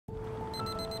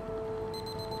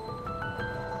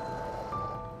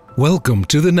Welcome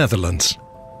to the Netherlands.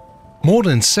 More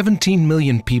than 17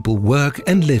 million people work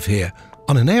and live here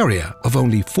on an area of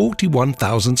only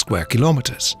 41,000 square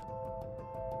kilometers.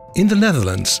 In the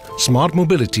Netherlands, smart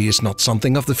mobility is not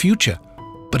something of the future,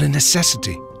 but a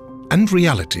necessity and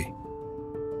reality.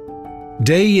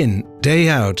 Day in, day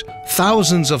out,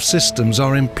 thousands of systems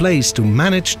are in place to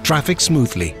manage traffic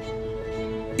smoothly.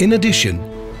 In addition,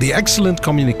 the excellent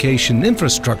communication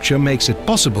infrastructure makes it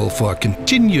possible for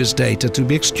continuous data to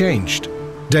be exchanged.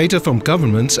 Data from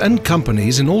governments and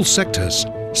companies in all sectors.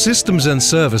 Systems and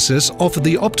services offer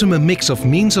the optimum mix of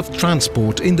means of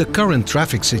transport in the current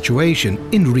traffic situation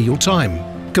in real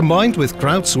time. Combined with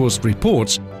crowdsourced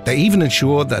reports, they even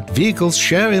ensure that vehicles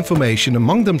share information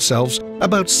among themselves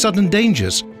about sudden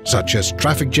dangers, such as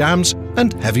traffic jams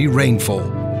and heavy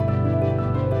rainfall.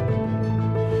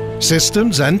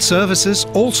 Systems and services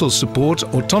also support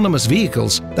autonomous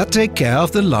vehicles that take care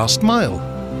of the last mile.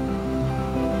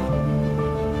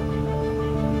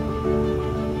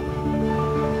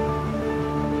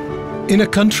 In a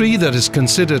country that is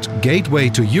considered gateway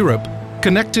to Europe,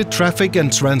 connected traffic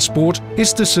and transport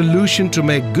is the solution to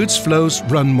make goods flows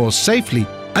run more safely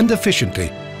and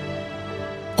efficiently.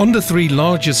 On the three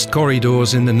largest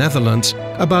corridors in the Netherlands,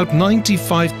 about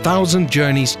 95,000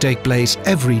 journeys take place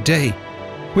every day.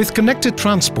 With connected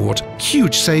transport,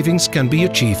 huge savings can be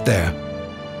achieved there.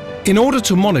 In order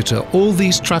to monitor all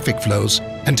these traffic flows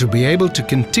and to be able to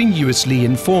continuously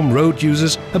inform road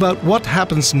users about what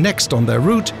happens next on their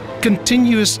route,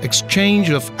 continuous exchange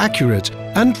of accurate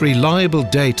and reliable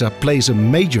data plays a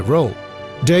major role.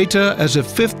 Data as a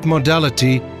fifth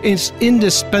modality is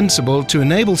indispensable to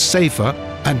enable safer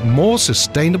and more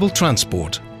sustainable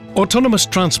transport. Autonomous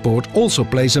transport also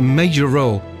plays a major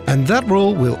role, and that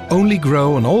role will only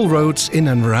grow on all roads in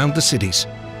and around the cities.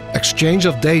 Exchange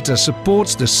of data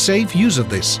supports the safe use of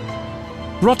this.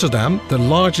 Rotterdam, the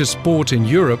largest port in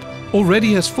Europe,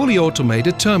 already has fully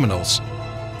automated terminals.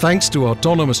 Thanks to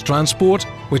autonomous transport,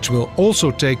 which will also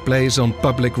take place on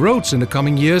public roads in the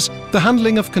coming years, the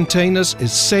handling of containers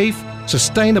is safe,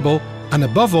 sustainable and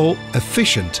above all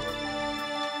efficient.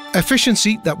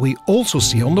 Efficiency that we also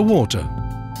see on the water.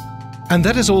 And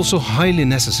that is also highly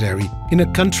necessary in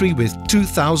a country with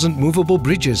 2,000 movable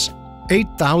bridges,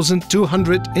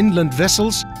 8,200 inland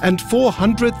vessels and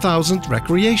 400,000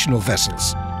 recreational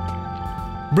vessels.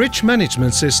 Bridge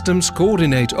management systems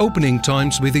coordinate opening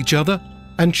times with each other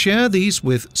and share these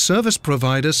with service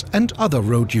providers and other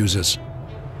road users.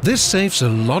 This saves a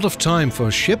lot of time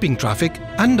for shipping traffic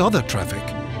and other traffic.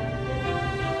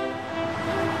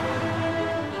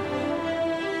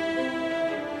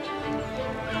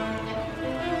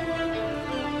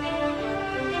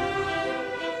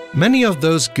 Many of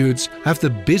those goods have the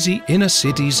busy inner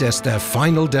cities as their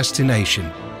final destination.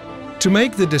 To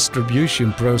make the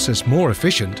distribution process more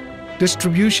efficient,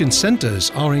 distribution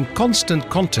centers are in constant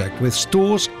contact with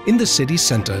stores in the city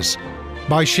centers.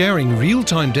 By sharing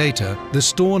real-time data, the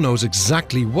store knows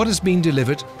exactly what is being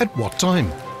delivered at what time.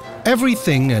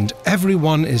 Everything and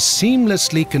everyone is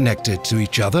seamlessly connected to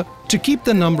each other to keep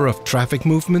the number of traffic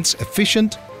movements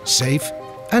efficient, safe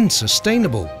and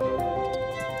sustainable.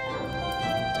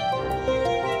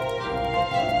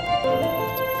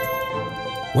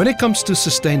 When it comes to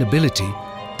sustainability,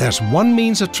 there's one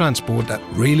means of transport that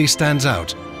really stands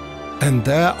out. And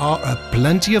there are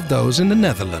plenty of those in the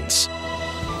Netherlands.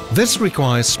 This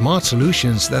requires smart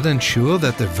solutions that ensure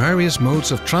that the various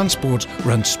modes of transport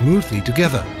run smoothly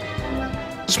together.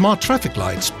 Smart traffic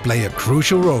lights play a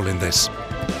crucial role in this.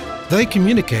 They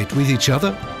communicate with each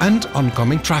other and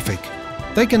oncoming traffic.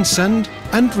 They can send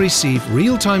and receive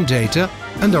real-time data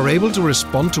and are able to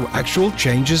respond to actual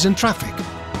changes in traffic.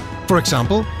 For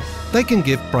example, they can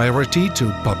give priority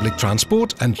to public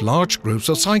transport and large groups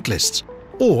of cyclists,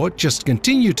 or just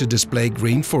continue to display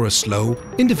green for a slow,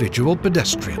 individual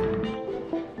pedestrian.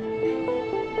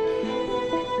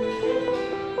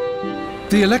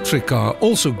 The electric car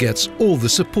also gets all the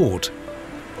support.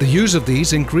 The use of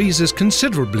these increases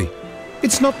considerably.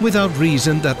 It's not without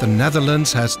reason that the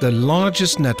Netherlands has the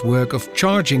largest network of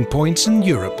charging points in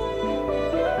Europe.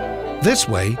 This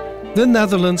way, the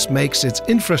Netherlands makes its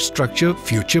infrastructure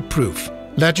future-proof.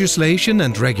 Legislation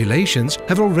and regulations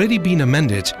have already been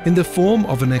amended in the form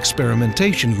of an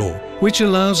experimentation law, which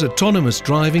allows autonomous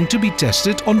driving to be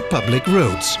tested on public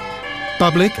roads.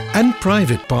 Public and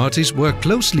private parties work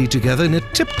closely together in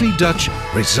a typically Dutch,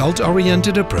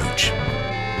 result-oriented approach.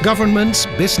 Governments,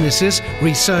 businesses,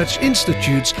 research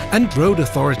institutes and road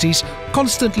authorities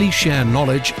constantly share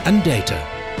knowledge and data.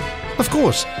 Of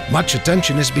course, much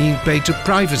attention is being paid to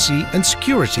privacy and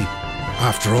security.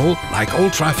 After all, like all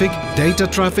traffic, data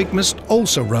traffic must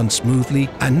also run smoothly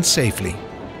and safely.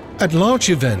 At large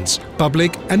events,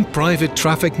 public and private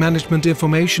traffic management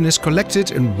information is collected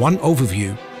in one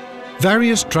overview.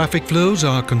 Various traffic flows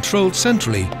are controlled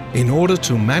centrally in order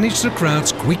to manage the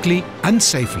crowds quickly and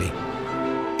safely.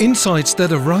 Insights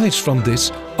that arise from this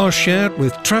are shared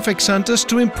with traffic centers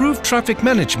to improve traffic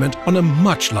management on a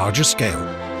much larger scale.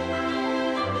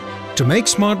 To make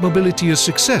smart mobility a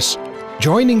success,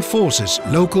 joining forces,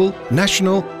 local,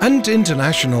 national and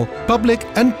international, public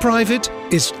and private,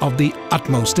 is of the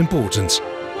utmost importance.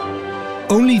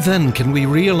 Only then can we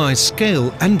realize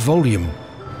scale and volume.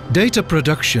 Data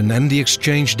production and the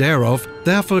exchange thereof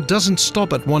therefore doesn't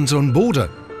stop at one's own border.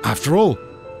 After all,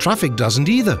 traffic doesn't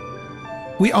either.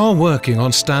 We are working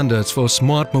on standards for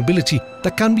smart mobility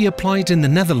that can be applied in the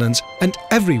Netherlands and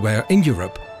everywhere in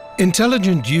Europe.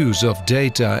 Intelligent use of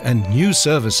data and new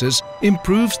services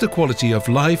improves the quality of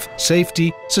life,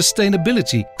 safety,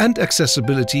 sustainability and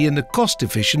accessibility in a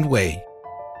cost-efficient way.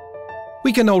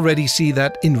 We can already see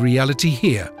that in reality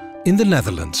here, in the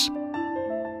Netherlands.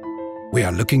 We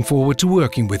are looking forward to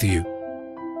working with you.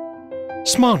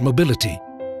 Smart mobility,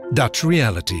 Dutch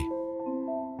reality.